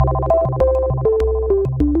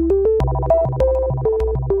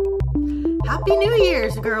New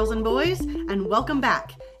Year's, girls and boys, and welcome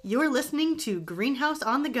back. You're listening to Greenhouse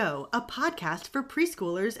on the Go, a podcast for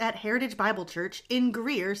preschoolers at Heritage Bible Church in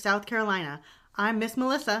Greer, South Carolina. I'm Miss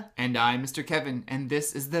Melissa. And I'm Mr. Kevin, and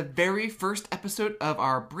this is the very first episode of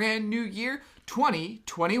our brand new year,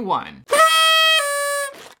 2021.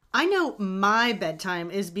 I know my bedtime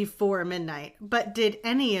is before midnight, but did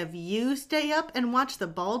any of you stay up and watch the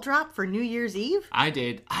ball drop for New Year's Eve? I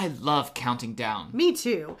did. I love counting down. Me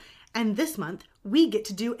too. And this month, we get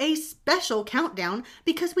to do a special countdown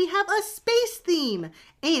because we have a space theme.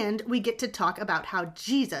 And we get to talk about how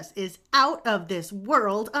Jesus is out of this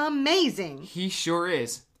world amazing. He sure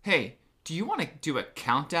is. Hey, do you want to do a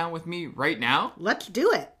countdown with me right now? Let's do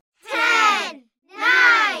it. 10,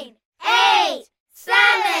 9, 8,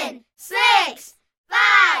 7, 6,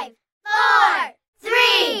 5, 4,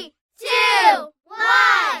 3, 2,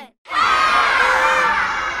 1.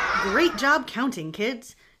 Great job counting,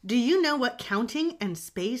 kids. Do you know what counting and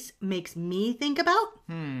space makes me think about?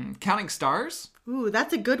 Counting stars? Ooh,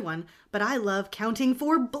 that's a good one. But I love counting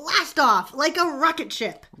for blast off, like a rocket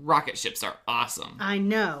ship. Rocket ships are awesome. I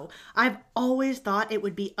know. I've always thought it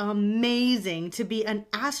would be amazing to be an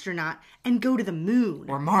astronaut and go to the moon.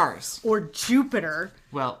 Or Mars. Or Jupiter.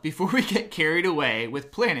 Well, before we get carried away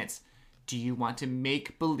with planets, do you want to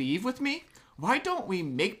make believe with me? Why don't we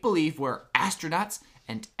make believe we're astronauts,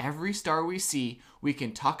 and every star we see, we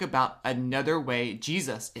can talk about another way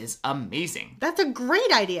Jesus is amazing. That's a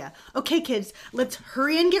great idea. Okay, kids, let's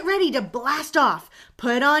hurry and get ready to blast off.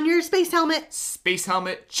 Put on your space helmet. Space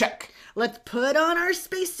helmet, check. Let's put on our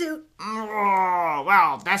spacesuit. Oh,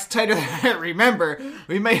 wow, that's tighter than I remember.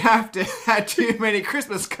 We may have to had too many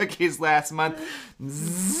Christmas cookies last month.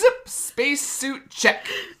 Zip, spacesuit, check.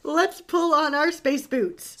 Let's pull on our space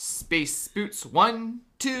boots. Space boots, 1,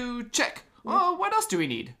 2, check. Oh, what else do we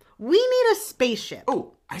need? We need a spaceship.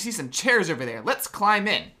 Oh, I see some chairs over there. Let's climb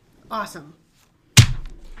in. Awesome.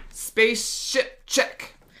 Spaceship,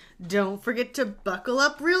 check. Don't forget to buckle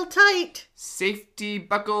up real tight. Safety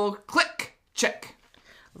buckle, click, check.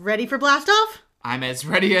 Ready for blast off? I'm as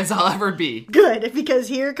ready as I'll ever be. Good, because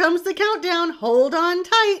here comes the countdown. Hold on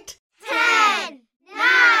tight. 10,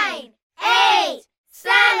 9, 8,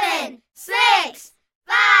 7, 6,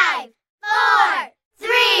 5, 4,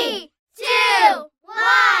 3, 2, 1.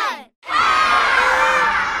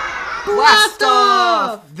 Blast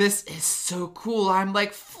off! This is so cool. I'm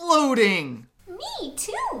like floating. Me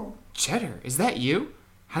too. Cheddar, is that you?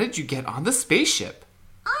 How did you get on the spaceship?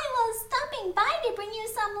 I was stopping by to bring you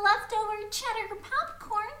some leftover cheddar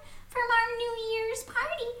popcorn from our New Year's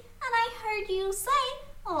party, and I heard you say,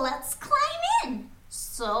 let's climb in.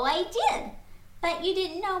 So I did. But you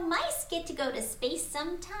didn't know mice get to go to space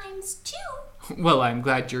sometimes too. Well, I'm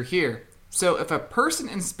glad you're here. So if a person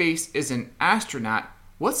in space is an astronaut,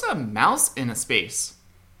 what's a mouse in a space?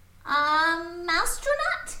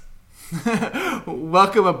 Mousetronaut?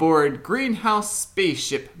 Welcome aboard Greenhouse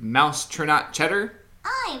Spaceship, Mousetronaut Cheddar.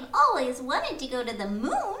 I've always wanted to go to the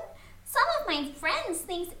moon. Some of my friends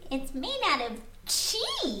think it's made out of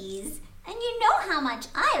cheese. And you know how much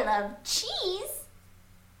I love cheese.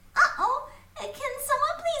 Uh-oh, can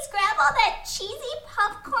someone please grab all that cheesy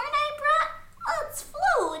popcorn I brought? Oh, it's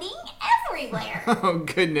floating everywhere. Oh,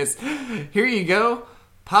 goodness. Here you go.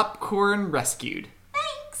 Popcorn rescued.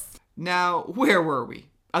 Thanks. Now, where were we?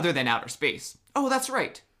 Other than outer space. Oh, that's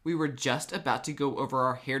right. We were just about to go over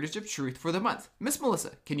our Heritage of Truth for the month. Miss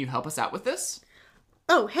Melissa, can you help us out with this?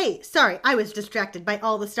 Oh, hey, sorry, I was distracted by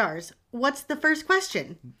all the stars. What's the first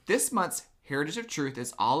question? This month's Heritage of Truth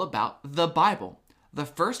is all about the Bible. The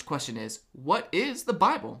first question is, what is the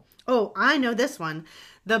Bible? Oh, I know this one.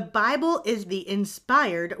 The Bible is the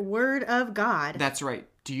inspired Word of God. That's right.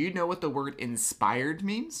 Do you know what the word inspired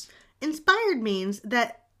means? Inspired means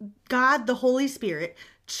that God, the Holy Spirit,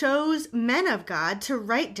 chose men of God to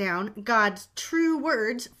write down God's true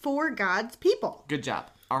words for God's people. Good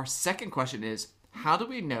job. Our second question is, how do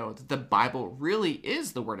we know that the Bible really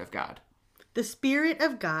is the Word of God? The Spirit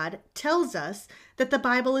of God tells us that the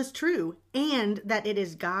Bible is true and that it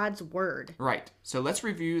is God's Word. Right. So let's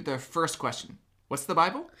review the first question. What's the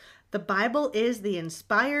Bible? The Bible is the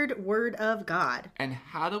inspired Word of God. And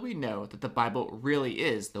how do we know that the Bible really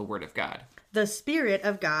is the Word of God? The Spirit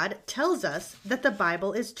of God tells us that the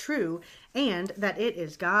Bible is true and that it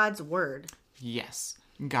is God's Word. Yes.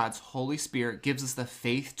 God's Holy Spirit gives us the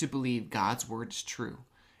faith to believe God's Word is true.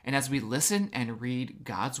 And as we listen and read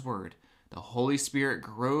God's Word, the Holy Spirit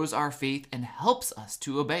grows our faith and helps us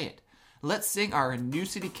to obey it. Let's sing our New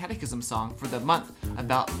City Catechism song for the month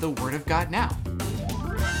about the Word of God now.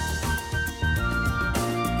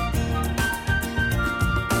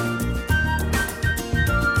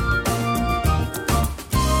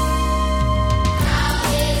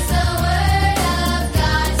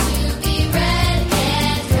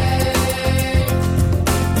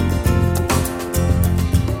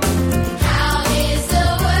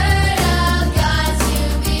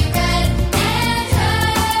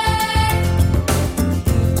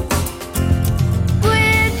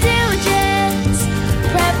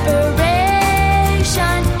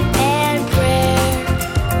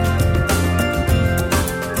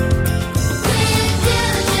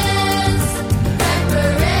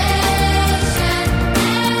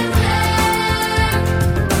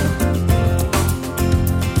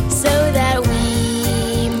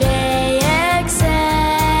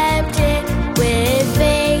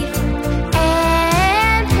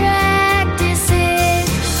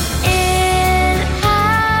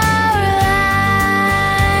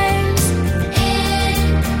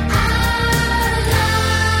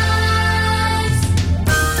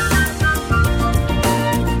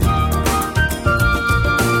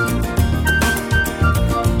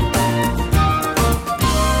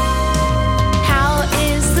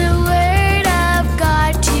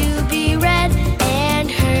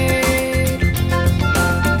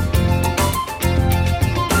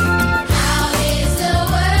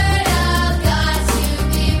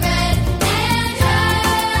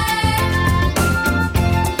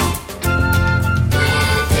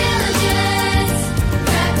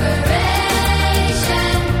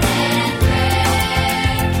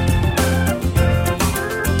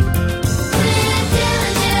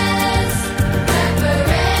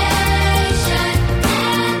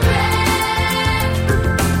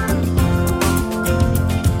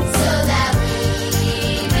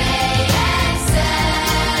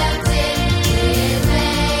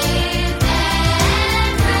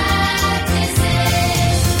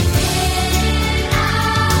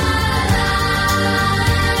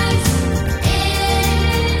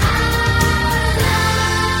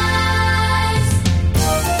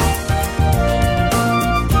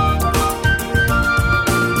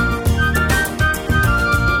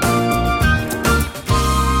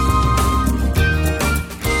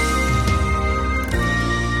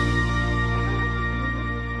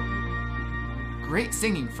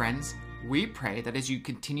 friends, we pray that as you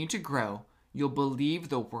continue to grow, you'll believe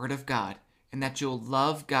the Word of God and that you'll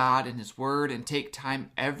love God and His Word and take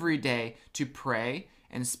time every day to pray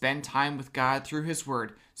and spend time with God through His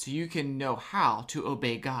Word so you can know how to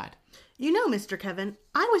obey God. You know, Mr. Kevin,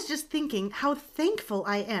 I was just thinking how thankful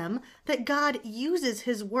I am that God uses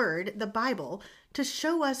His Word, the Bible, to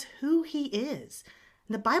show us who He is.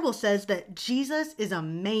 The Bible says that Jesus is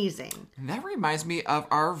amazing. And that reminds me of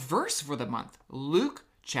our verse for the month, Luke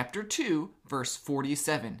chapter 2, verse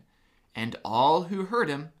 47. And all who heard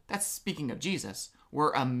him, that's speaking of Jesus,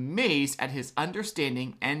 were amazed at his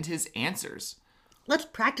understanding and his answers. Let's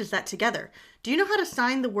practice that together. Do you know how to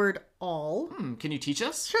sign the word all? Can you teach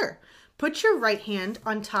us? Sure. Put your right hand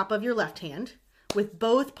on top of your left hand with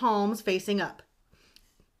both palms facing up.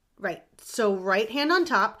 Right. So right hand on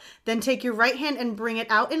top, then take your right hand and bring it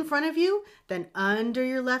out in front of you, then under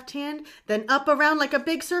your left hand, then up around like a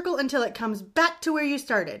big circle until it comes back to where you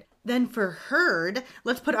started. Then for heard,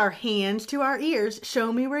 let's put our hands to our ears.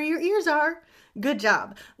 Show me where your ears are. Good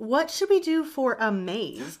job. What should we do for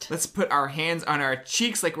amazed? Let's put our hands on our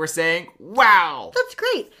cheeks like we're saying, wow! That's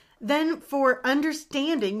great. Then for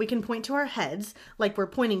understanding, we can point to our heads like we're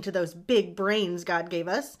pointing to those big brains God gave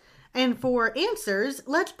us. And for answers,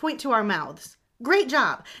 let's point to our mouths. Great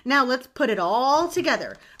job. Now let's put it all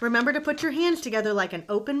together. Remember to put your hands together like an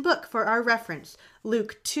open book for our reference.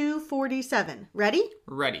 Luke 2:47. Ready?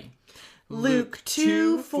 Ready. Luke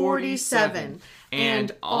 2:47.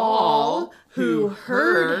 And all who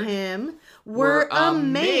heard him were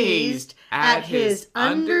amazed at his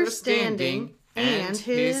understanding and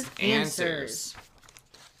his answers.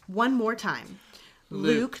 One more time.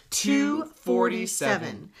 Luke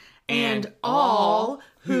 2:47. And all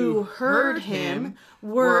who heard him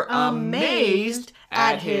were amazed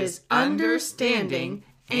at his understanding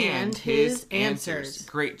and his answers.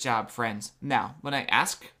 Great job, friends. Now, when I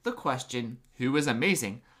ask the question, who is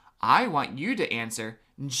amazing, I want you to answer,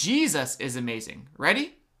 Jesus is amazing.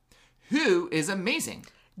 Ready? Who is amazing?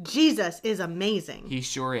 Jesus is amazing. He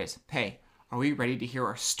sure is. Hey, are we ready to hear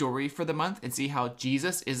our story for the month and see how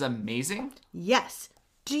Jesus is amazing? Yes.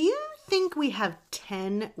 Do you think we have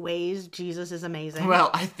 10 ways Jesus is amazing?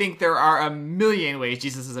 Well, I think there are a million ways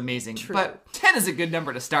Jesus is amazing. True. But 10 is a good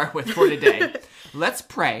number to start with for today. Let's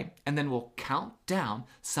pray, and then we'll count down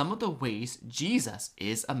some of the ways Jesus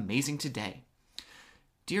is amazing today.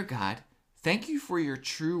 Dear God, thank you for your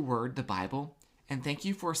true word, the Bible, and thank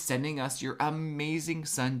you for sending us your amazing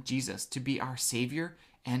Son, Jesus, to be our Savior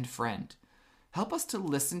and friend. Help us to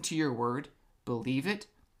listen to your word, believe it,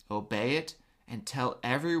 obey it, and tell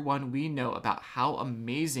everyone we know about how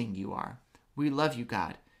amazing you are. We love you,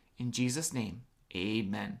 God. In Jesus' name,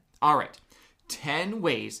 amen. All right, 10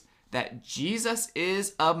 ways that Jesus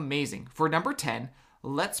is amazing. For number 10,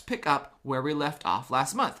 let's pick up where we left off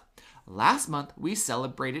last month. Last month, we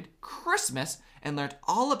celebrated Christmas and learned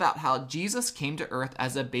all about how Jesus came to earth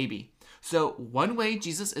as a baby. So one way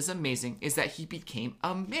Jesus is amazing is that he became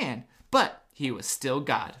a man, but he was still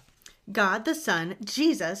God. God the Son,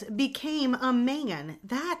 Jesus, became a man.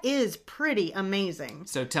 That is pretty amazing.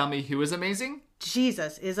 So tell me, who is amazing?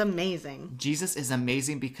 Jesus is amazing. Jesus is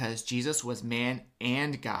amazing because Jesus was man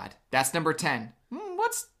and God. That's number 10.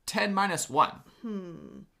 What's 10 minus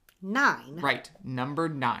 1? 9. Right, number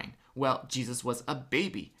 9. Well, Jesus was a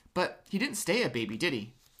baby, but he didn't stay a baby, did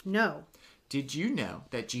he? No. Did you know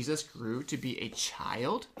that Jesus grew to be a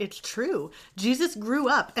child? It's true. Jesus grew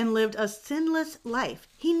up and lived a sinless life.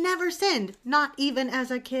 He never sinned, not even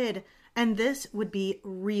as a kid. And this would be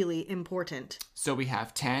really important. So we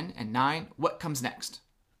have 10 and 9. What comes next?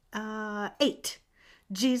 8.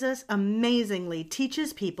 Jesus amazingly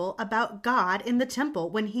teaches people about God in the temple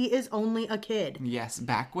when he is only a kid. Yes,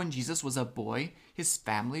 back when Jesus was a boy, his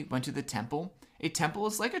family went to the temple. A temple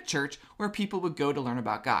is like a church where people would go to learn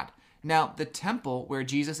about God. Now, the temple where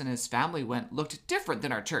Jesus and his family went looked different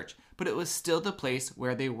than our church, but it was still the place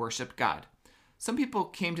where they worshiped God. Some people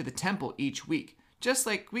came to the temple each week, just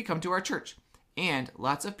like we come to our church. And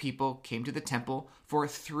lots of people came to the temple for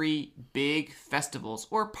 3 big festivals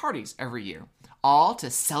or parties every year, all to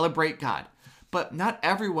celebrate God. But not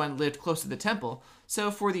everyone lived close to the temple, so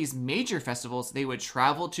for these major festivals, they would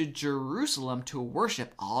travel to Jerusalem to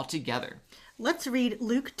worship all together. Let's read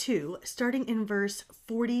Luke 2, starting in verse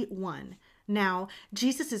 41. Now,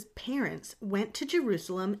 Jesus' parents went to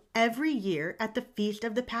Jerusalem every year at the Feast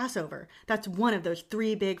of the Passover. That's one of those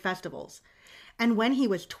 3 big festivals. And when he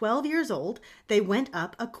was 12 years old, they went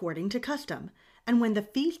up according to custom. And when the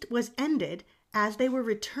feast was ended, as they were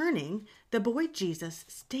returning, the boy Jesus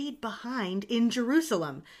stayed behind in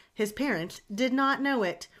Jerusalem. His parents did not know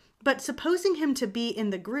it. But supposing him to be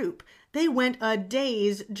in the group, They went a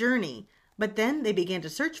day's journey. But then they began to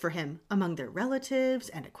search for him among their relatives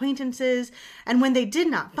and acquaintances, and when they did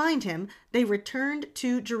not find him, they returned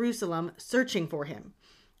to Jerusalem searching for him.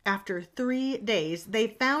 After 3 days, they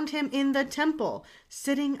found him in the temple,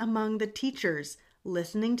 sitting among the teachers,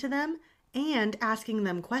 listening to them and asking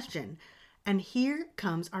them questions. And here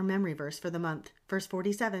comes our memory verse for the month, verse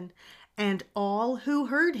 47. And all who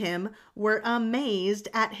heard him were amazed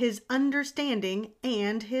at his understanding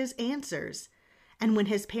and his answers. And when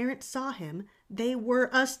his parents saw him, they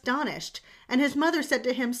were astonished. And his mother said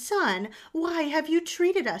to him, Son, why have you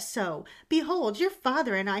treated us so? Behold, your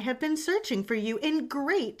father and I have been searching for you in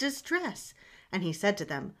great distress. And he said to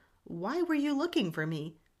them, Why were you looking for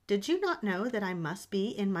me? Did you not know that I must be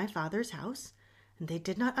in my father's house? And they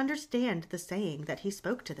did not understand the saying that he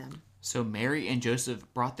spoke to them. So Mary and Joseph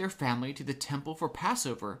brought their family to the temple for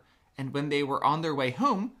Passover, and when they were on their way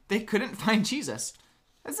home, they couldn't find Jesus.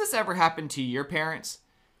 Has this ever happened to your parents?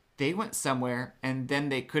 They went somewhere and then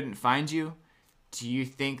they couldn't find you? Do you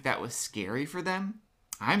think that was scary for them?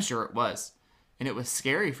 I'm sure it was. And it was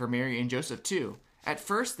scary for Mary and Joseph too. At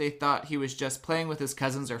first they thought he was just playing with his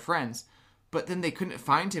cousins or friends, but then they couldn't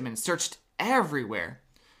find him and searched everywhere.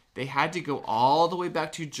 They had to go all the way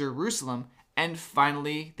back to Jerusalem, and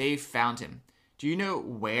finally they found him. Do you know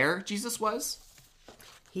where Jesus was?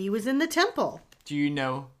 He was in the temple. Do you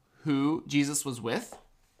know who Jesus was with?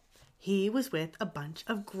 He was with a bunch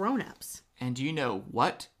of grown-ups. And do you know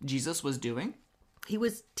what Jesus was doing? He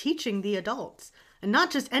was teaching the adults. And not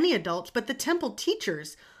just any adults, but the temple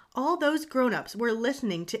teachers. All those grown-ups were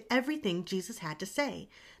listening to everything Jesus had to say.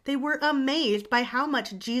 They were amazed by how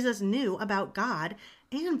much Jesus knew about God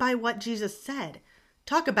and by what Jesus said.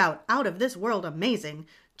 Talk about out of this world amazing.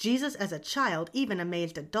 Jesus as a child even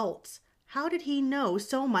amazed adults. How did he know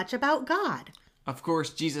so much about God? Of course,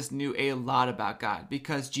 Jesus knew a lot about God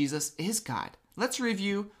because Jesus is God. Let's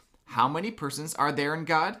review. How many persons are there in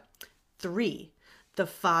God? 3. The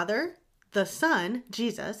Father, the Son,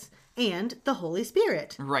 Jesus, and the Holy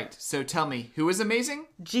Spirit. Right. So tell me, who is amazing?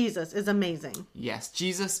 Jesus is amazing. Yes,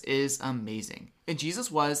 Jesus is amazing. And Jesus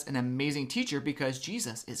was an amazing teacher because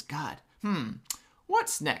Jesus is God.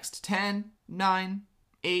 What's next? 10, 9,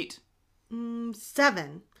 8?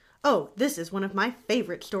 7. Oh, this is one of my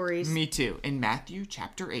favorite stories. Me too. In Matthew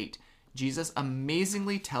chapter 8, Jesus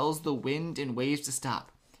amazingly tells the wind and waves to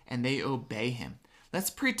stop, and they obey him.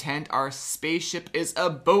 Let's pretend our spaceship is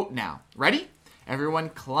a boat now. Ready? Everyone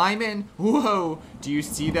climb in. Whoa! Do you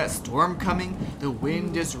see that storm coming? The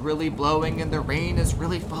wind is really blowing and the rain is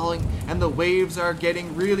really falling and the waves are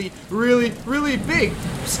getting really, really, really big.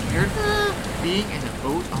 You scared? Being in a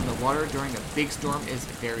boat on the water during a big storm is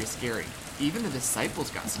very scary. Even the disciples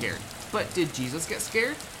got scared. But did Jesus get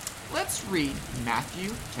scared? Let's read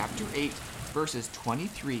Matthew chapter 8, verses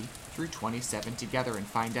 23 through 27 together and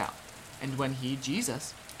find out. And when he,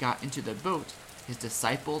 Jesus, got into the boat, his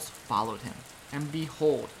disciples followed him. And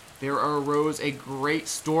behold, there arose a great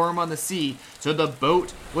storm on the sea, so the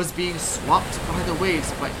boat was being swamped by the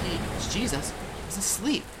waves, but he, Jesus, was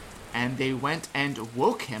asleep. And they went and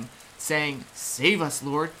woke him, saying, Save us,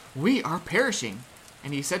 Lord, we are perishing.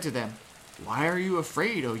 And he said to them, Why are you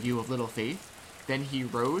afraid, O you of little faith? Then he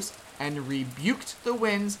rose and rebuked the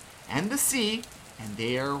winds and the sea, and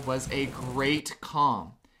there was a great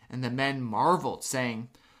calm. And the men marveled, saying,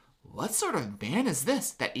 What sort of man is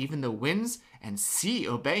this, that even the winds and sea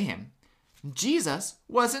obey him? Jesus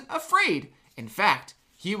wasn't afraid. In fact,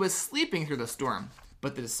 he was sleeping through the storm.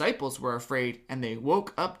 But the disciples were afraid, and they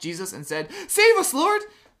woke up Jesus and said, Save us, Lord!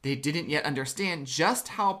 They didn't yet understand just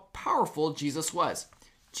how powerful Jesus was.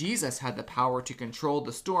 Jesus had the power to control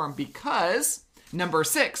the storm because, number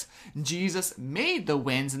 6, Jesus made the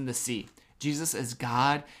winds and the sea. Jesus is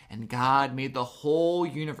God, and God made the whole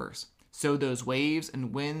universe. So those waves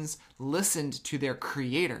and winds listened to their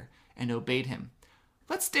Creator and obeyed him.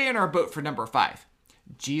 Let's stay in our boat for number 5.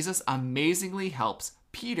 Jesus amazingly helps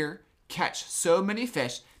Peter catch so many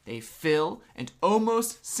fish they fill and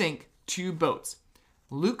almost sink 2 boats.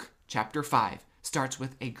 Luke chapter 5 starts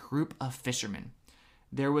with a group of fishermen.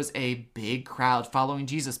 There was a big crowd following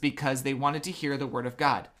Jesus because they wanted to hear the word of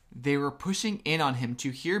God. They were pushing in on him to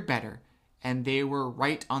hear better, and they were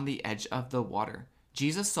right on the edge of the water.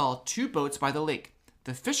 Jesus saw 2 boats by the lake.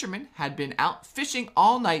 The fishermen had been out fishing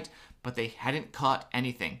all night, but they hadn't caught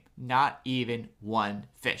anything, not even one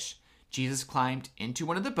fish. Jesus climbed into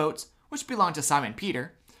one of the boats, which belonged to Simon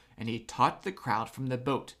Peter, and he taught the crowd from the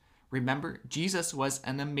boat. Remember, Jesus was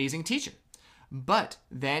an amazing teacher. But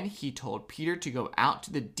then he told Peter to go out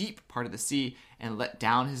to the deep part of the sea and let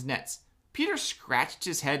down his nets. Peter scratched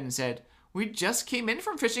his head and said, We just came in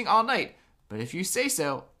from fishing all night, but if you say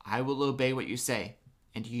so, I will obey what you say.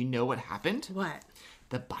 And you know what happened? What?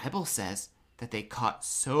 The Bible says that they caught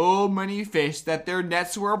so many fish that their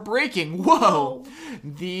nets were breaking. Whoa!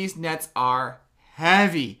 These nets are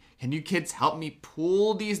heavy. Can you kids help me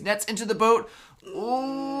pull these nets into the boat?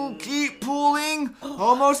 Oh, keep pulling.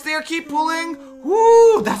 Almost there. Keep pulling.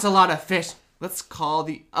 Woo! That's a lot of fish. Let's call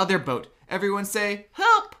the other boat. Everyone say,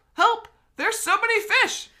 help! Help! There's so many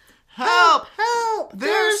fish! Help! Help!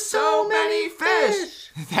 There's so many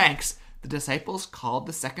fish! Thanks. The disciples called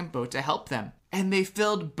the second boat to help them, and they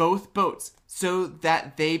filled both boats so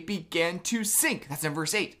that they began to sink. That's in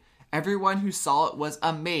verse 8. Everyone who saw it was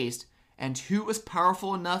amazed. And who was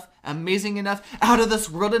powerful enough, amazing enough, out of this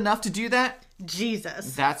world enough to do that?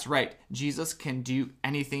 Jesus. That's right. Jesus can do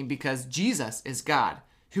anything because Jesus is God.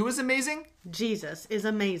 Who is amazing? Jesus is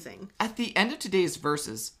amazing. At the end of today's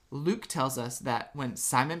verses, Luke tells us that when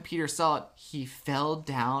Simon Peter saw it, he fell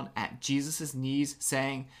down at Jesus' knees,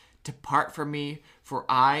 saying, "Depart from me, for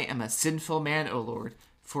I am a sinful man, O Lord."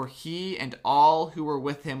 For he and all who were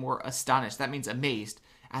with him were astonished, that means amazed,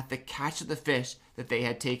 at the catch of the fish that they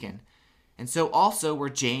had taken. And so also were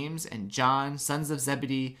James and John, sons of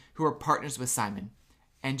Zebedee, who were partners with Simon.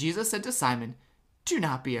 And Jesus said to Simon, "Do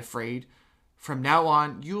not be afraid. From now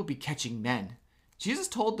on, you will be catching men." Jesus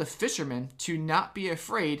told the fishermen to not be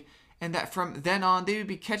afraid, and that from then on, they would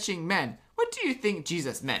be catching men. What do you think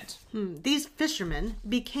Jesus meant? These fishermen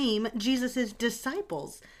became Jesus'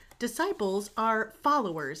 disciples. Disciples are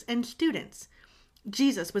followers and students.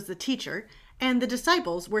 Jesus was the teacher, and the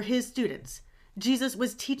disciples were his students. Jesus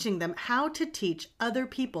was teaching them how to teach other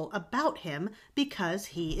people about him because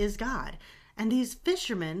he is God. And these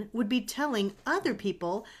fishermen would be telling other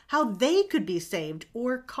people how they could be saved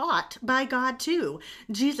or caught by God too.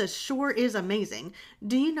 Jesus sure is amazing.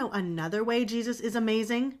 Do you know another way Jesus is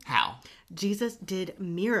amazing? How? Jesus did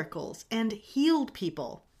miracles and healed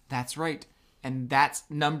people. That's right. And that's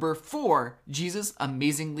number 4. Jesus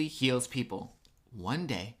amazingly heals people. One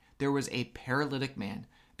day, there was a paralytic man.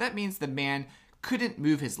 That means the man couldn't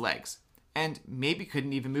move his legs and maybe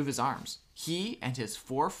couldn't even move his arms. He and his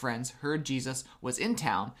 4 friends heard Jesus was in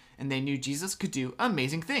town and they knew Jesus could do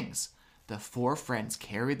amazing things. The 4 friends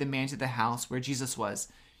carried the man to the house where Jesus was.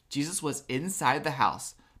 Jesus was inside the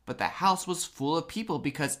house, but the house was full of people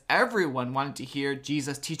because everyone wanted to hear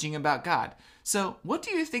Jesus teaching about God. So what do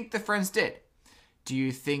you think the friends did? Do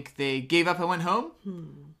you think they gave up and went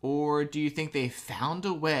home? Or do you think they found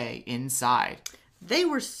a way inside? They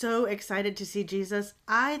were so excited to see Jesus,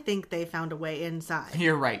 I think they found a way inside.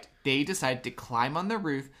 You're right. They decided to climb on the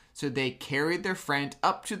roof, so they carried their friend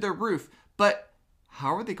up to the roof. But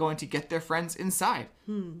how are they going to get their friends inside?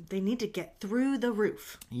 They need to get through the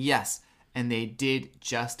roof. Yes, and they did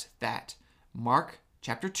just that. Mark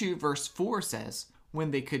chapter 2, verse 4 says,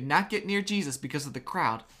 "When they could not get near Jesus because of the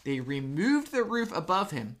crowd, they removed the roof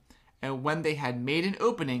above him. And when they had made an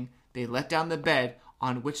opening, they let down the bed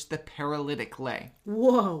on which the paralytic lay."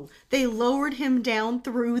 Whoa, they lowered him down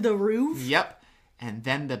through the roof? Yep. And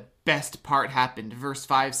then the best part happened. Verse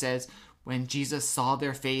 5 says, "When Jesus saw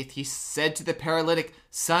their faith, he said to the paralytic,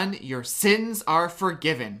 'Son, your sins are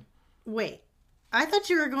forgiven.'" Wait, I thought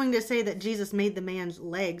you were going to say that Jesus made the man's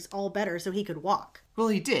legs all better so he could walk. Well,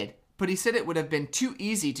 he did, but he said it would have been too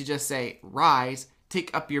easy to just say, "Rise,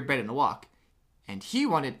 take up your bed and walk." And he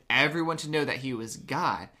wanted everyone to know that he was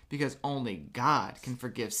God, because only God can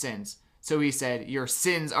forgive sins. So he said, "Your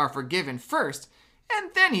sins are forgiven" first,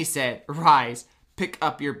 and then he said, "Rise, pick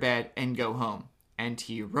up your bed and go home." And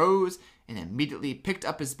he rose and immediately picked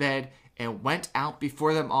up his bed and went out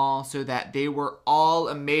before them all, so that they were all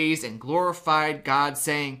amazed and glorified God,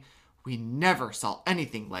 saying, "We never saw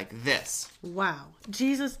anything like this." Wow,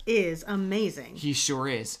 Jesus is amazing. He sure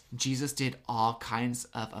is. Jesus did all kinds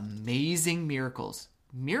of amazing miracles.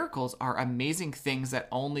 Miracles are amazing things that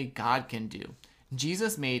only God can do.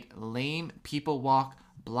 Jesus made lame people walk,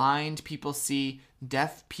 blind people see,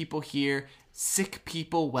 deaf people hear, sick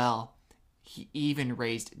people well. He even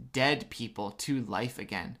raised dead people to life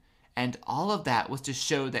again. And all of that was to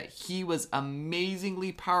show that he was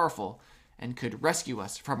amazingly powerful and could rescue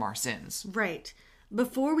us from our sins. Right.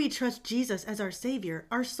 Before we trust Jesus as our Savior,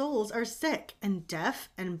 our souls are sick and deaf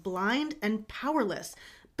and blind and powerless.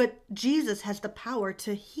 But Jesus has the power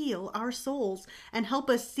to heal our souls and help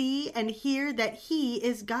us see and hear that he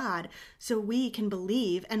is God, so we can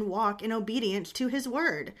believe and walk in obedience to his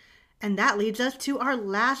word. And that leads us to our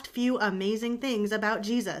last few amazing things about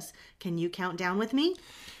Jesus. Can you count down with me?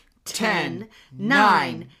 10,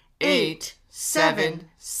 9, 8, 7,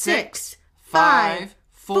 6, 5,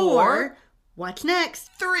 4. What's next?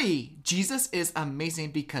 3. Jesus is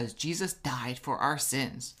amazing because Jesus died for our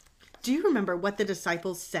sins. Do you remember what the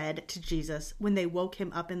disciples said to Jesus when they woke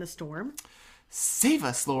him up in the storm? Save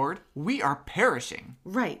us, Lord. We are perishing.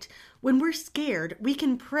 Right. When we're scared, we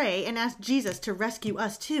can pray and ask Jesus to rescue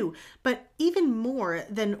us too. But even more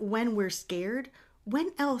than when we're scared,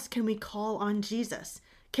 when else can we call on Jesus?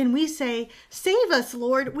 Can we say, "Save us,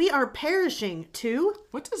 Lord, we are perishing," too?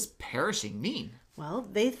 What does perishing mean? Well,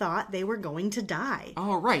 they thought they were going to die.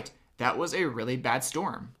 Oh, right. That was a really bad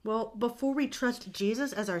storm. Well, before we trust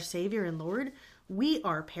Jesus as our Savior and Lord, we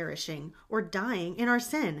are perishing or dying in our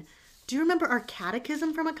sin. Do you remember our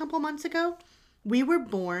catechism from a couple months ago? We were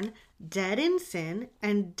born dead in sin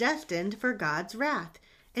and destined for God's wrath.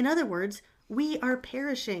 In other words, we are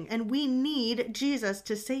perishing and we need Jesus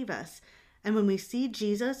to save us. And when we see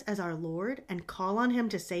Jesus as our Lord and call on him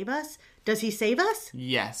to save us, does he save us?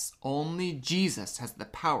 Yes, only Jesus has the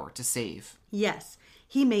power to save. Yes,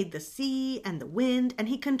 he made the sea and the wind and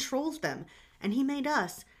he controls them. And he made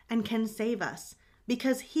us and can save us.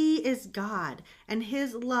 Because he is God and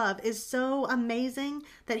his love is so amazing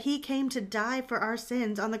that he came to die for our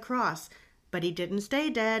sins on the cross. But he didn't stay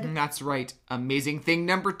dead. That's right. Amazing thing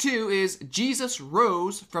number 2 is Jesus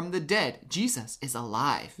rose from the dead. Jesus is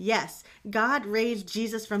alive. Yes, God raised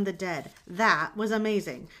Jesus from the dead. That was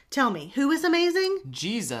amazing. Tell me, who is amazing?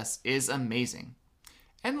 Jesus is amazing.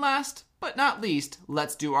 And last but not least,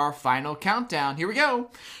 let's do our final countdown. Here we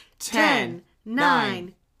go. 10,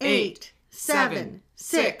 9, 8, 7,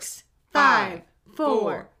 6, 5,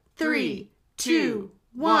 4, 3, 2,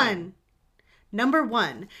 1. Number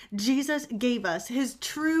 1, Jesus gave us his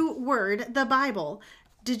true word, the Bible.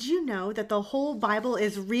 Did you know that the whole Bible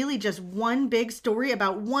is really just one big story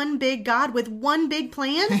about one big God with one big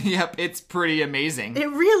plan? Yep, it's pretty amazing. It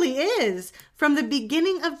really is. From the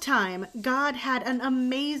beginning of time, God had an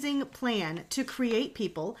amazing plan to create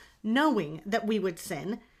people, knowing that we would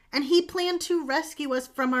sin. And he planned to rescue us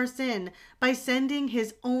from our sin by sending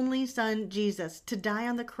his only son, Jesus, to die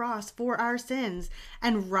on the cross for our sins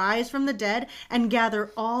and rise from the dead and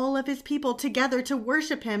gather all of his people together to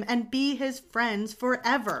worship him and be his friends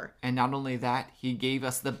forever. And not only that, he gave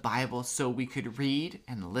us the Bible so we could read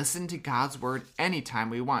and listen to God's word anytime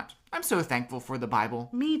we want. I'm so thankful for the Bible.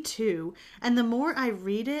 Me too. And the more I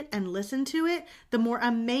read it and listen to it, the more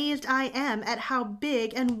amazed I am at how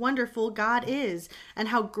big and wonderful God is, and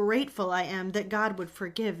how grateful I am that God would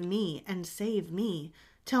forgive me and save me.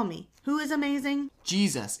 Tell me, who is amazing?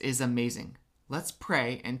 Jesus is amazing. Let's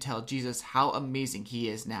pray and tell Jesus how amazing he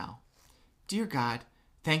is now. Dear God,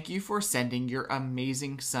 thank you for sending your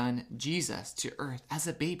amazing son, Jesus, to earth as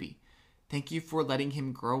a baby. Thank you for letting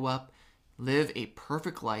him grow up, live a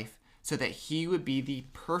perfect life, so that he would be the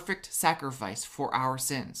perfect sacrifice for our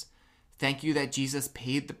sins. Thank you that Jesus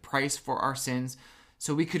paid the price for our sins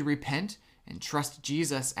so we could repent and trust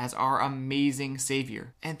Jesus as our amazing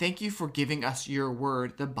Savior. And thank you for giving us your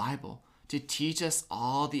word, the Bible, to teach us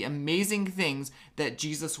all the amazing things that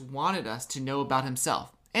Jesus wanted us to know about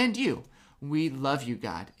himself and you. We love you,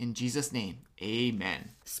 God. In Jesus' name,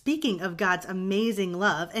 amen. Speaking of God's amazing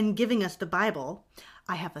love and giving us the Bible,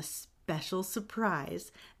 I have a special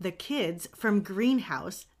surprise. The kids from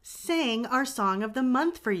Greenhouse sang our song of the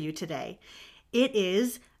month for you today. It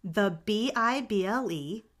is the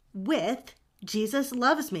Bible with Jesus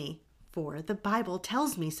Loves Me, for the Bible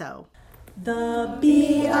tells me so. The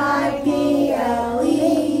Bible,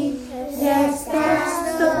 yes,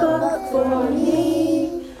 that's the book for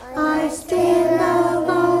me. I stand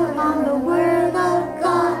alone on the Word of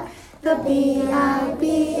God, the Bible.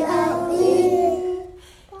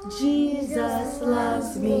 Jesus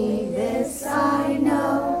loves me, this I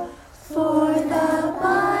know, for the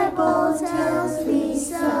Bible tells me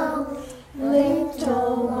so.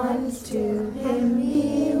 Little ones to him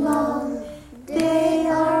belong. They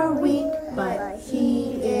are weak, but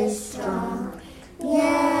he is strong.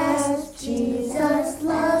 Yes, Jesus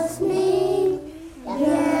loves me.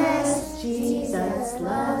 Yes, Jesus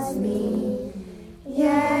loves me.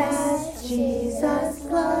 Yes, Jesus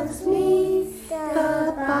loves me.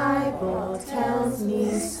 The Bible tells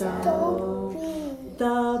me so.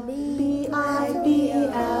 The Bible,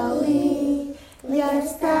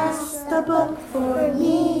 yes, that's the book for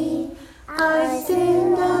me. I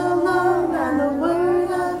stand alone on the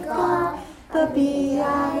Word of God, the Bible.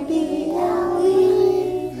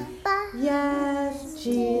 Yes,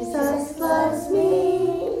 Jesus loves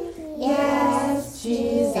me. Yes,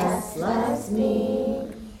 Jesus loves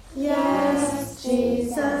me. Yes,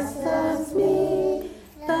 Jesus loves me.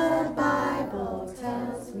 The Bible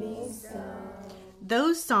tells me so.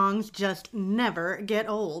 Those songs just never get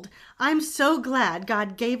old. I'm so glad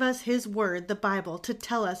God gave us his word, the Bible, to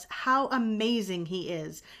tell us how amazing he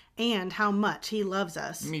is and how much he loves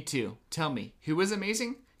us. Me too. Tell me, who is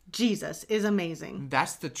amazing? Jesus is amazing.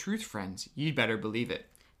 That's the truth, friends. You'd better believe it.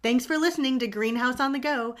 Thanks for listening to Greenhouse on the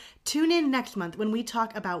Go. Tune in next month when we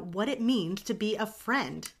talk about what it means to be a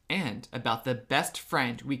friend. And about the best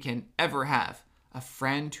friend we can ever have. A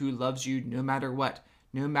friend who loves you no matter what,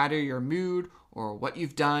 no matter your mood or what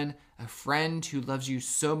you've done. A friend who loves you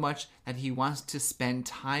so much that he wants to spend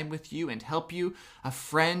time with you and help you. A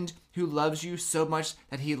friend who loves you so much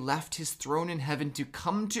that he left his throne in heaven to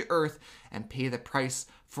come to earth and pay the price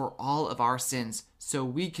for all of our sins so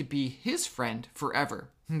we could be his friend forever.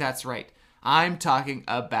 That's right. I'm talking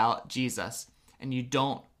about Jesus, and you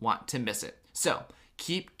don't want to miss it. So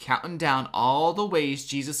keep counting down all the ways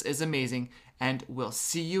Jesus is amazing, and we'll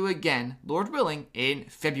see you again, Lord willing, in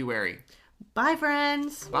February. Bye,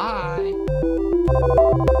 friends. Bye.